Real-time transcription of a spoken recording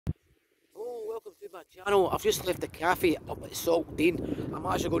welcome to my channel. I've just left the cafe up at Saltdean. I'm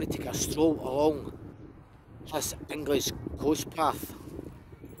actually going to take a stroll along this English coast path.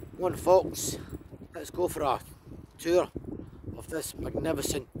 Come on folks, let's go for a tour of this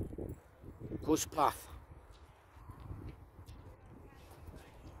magnificent coast path.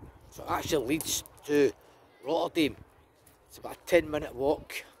 So it actually leads to Rottingdean. It's about a 10-minute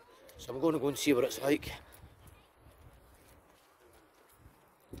walk, so I'm going to go and see what it's like.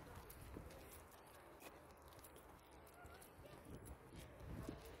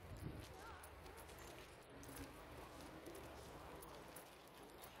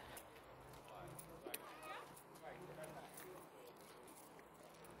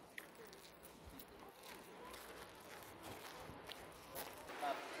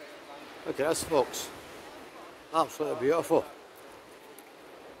 Look at this folks, absolutely beautiful.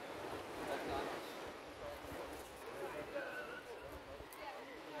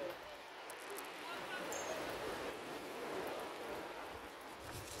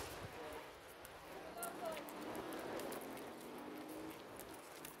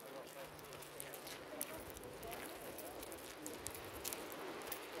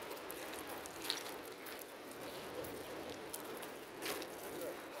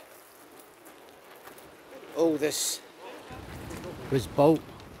 All this was built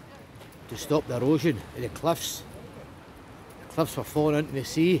to stop the erosion of the cliffs. The cliffs were falling into the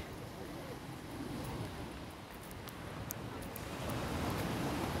sea.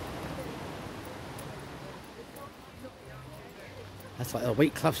 That's like the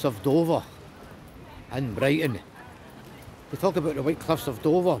White Cliffs of Dover in Brighton. They talk about the White Cliffs of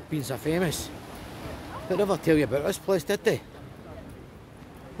Dover being so famous. They never tell you about this place, did they?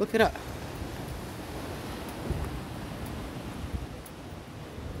 Look at it.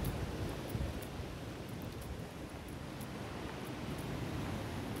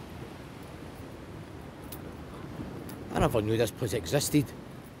 I never knew this place existed.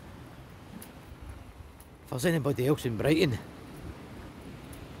 If there's anybody else in Brighton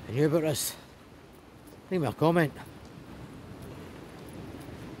who knew about this, leave me a comment.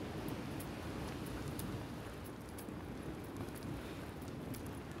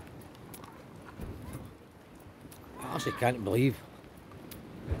 I actually can't believe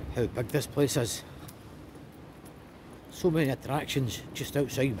how big this place is. So many attractions just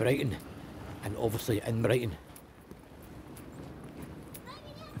outside Brighton and obviously in Brighton.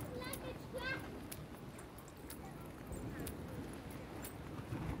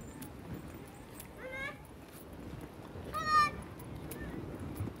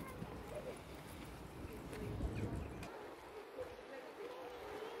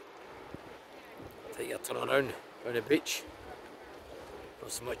 Take your turn around the beach.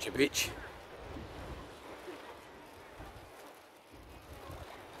 Not so much a beach.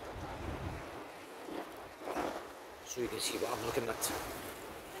 So you can see what I'm looking at.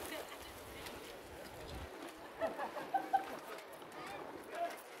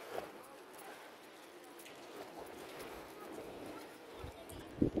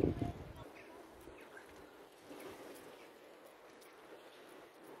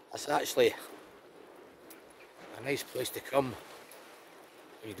 It's actually a nice place to come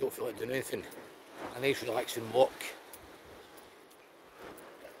when you don't feel like doing anything. A nice relaxing walk.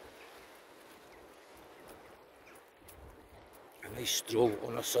 A nice stroll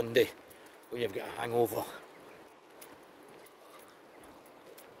on a Sunday when you've got a hangover.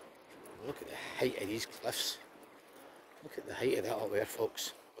 Look at the height of these cliffs. Look at the height of that up there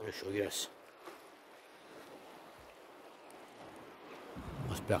folks. Let me show you this.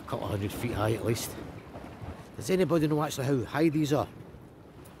 Must be a couple of 100 feet high at least. Does anybody know actually how high these are?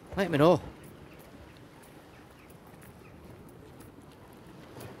 Let me know.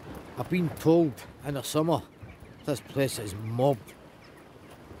 I've been told in the summer this place is mobbed.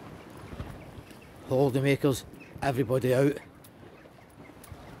 Holidaymakers, everybody out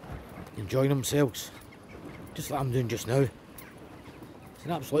enjoying themselves, just like I'm doing just now. It's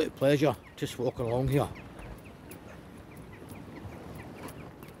an absolute pleasure just walking along here.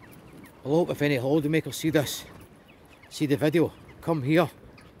 I hope if any holidaymakers see this, see the video, come here.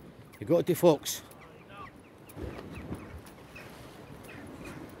 You got to folks.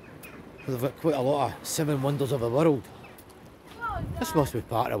 We've got quite a lot of 7 wonders of the world. This must be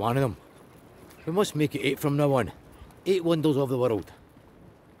part of one of them. We must make it 8 from now on. 8 wonders of the world.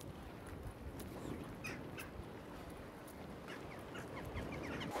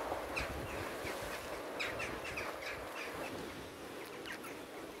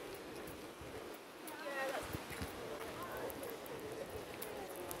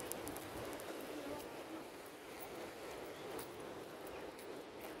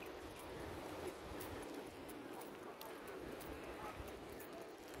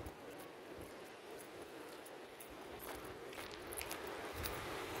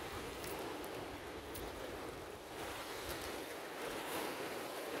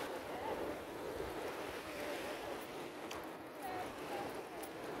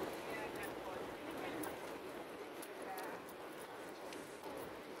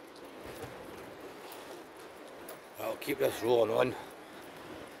 keep this rolling on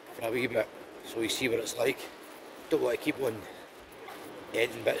for a wee bit so you see what it's like. Don't want to keep on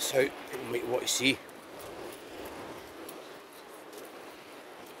editing bits out people might want to see.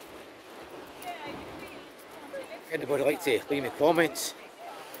 If anybody like to leave me comments,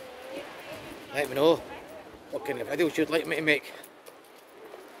 let me know what kind of videos you'd like me to make,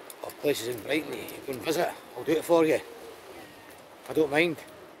 or places in Brighton you can visit. I'll do it for you. I don't mind.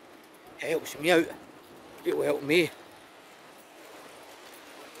 It helps me out. It will help me.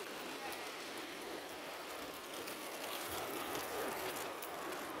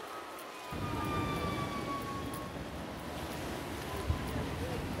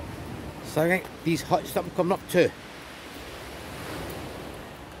 So I think these huts that I'm coming up to,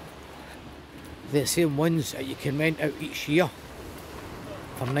 they're the same ones that you can rent out each year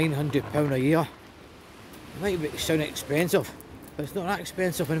for £900 a year. It might sound expensive, but it's not that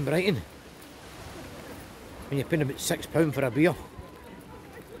expensive in Brighton when you're paying about £6 for a beer.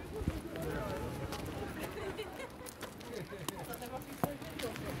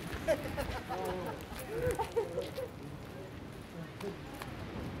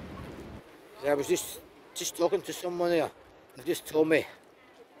 I was just talking to someone there. They just told me,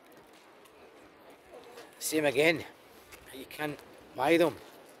 same again, you can't buy them.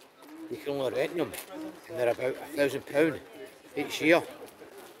 You can only rent them, and they're about £1,000 each year,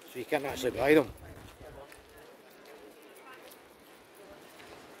 so you can't actually buy them.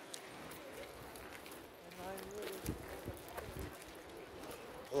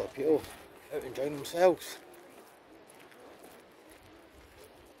 A lot of people out enjoying themselves.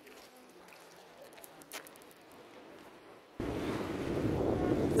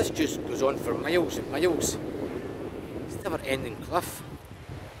 This just goes on for miles and miles. It's a never ending cliff.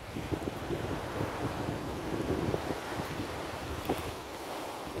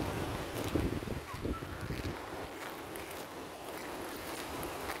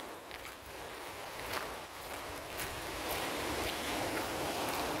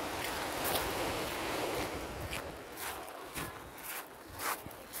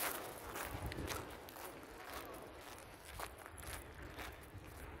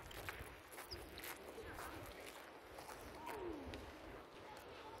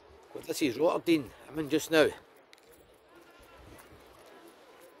 But this is Rottingdean I'm in just now. You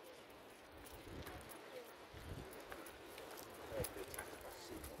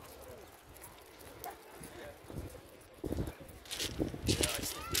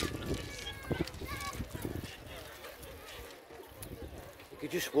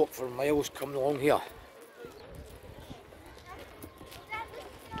could just walk for miles coming along here.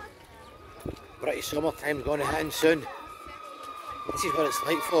 British summertime's going to hit in soon. This is what it's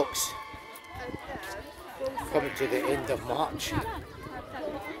like, folks. Coming to the end of March.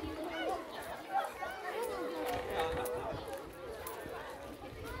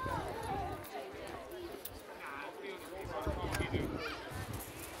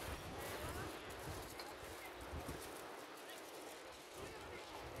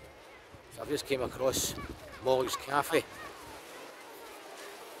 So I've just came across Molly's Cafe.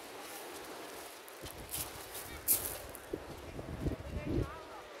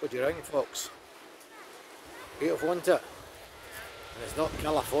 What do you reckon, folks? Beautiful, isn't it? And it's not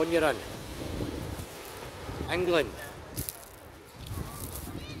California in England.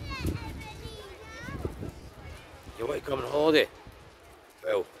 You want to come on holiday?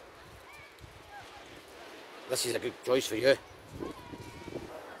 Well, this is a good choice for you.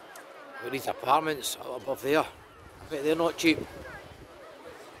 Look, these apartments up above there, I bet they're not cheap.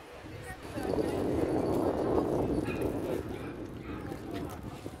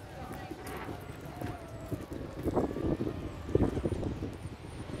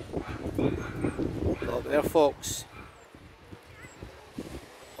 Up there, folks.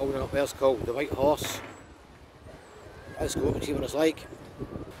 Building up there's called the White Horse. Let's go up and see what it's like.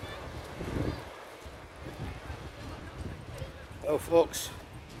 Well, folks,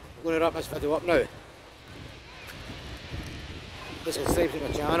 I'm going to wrap this video up now. Please subscribe to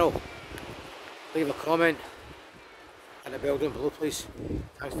my channel, leave a comment, and the bell down below, please.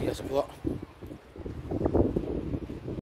 Thanks for your support.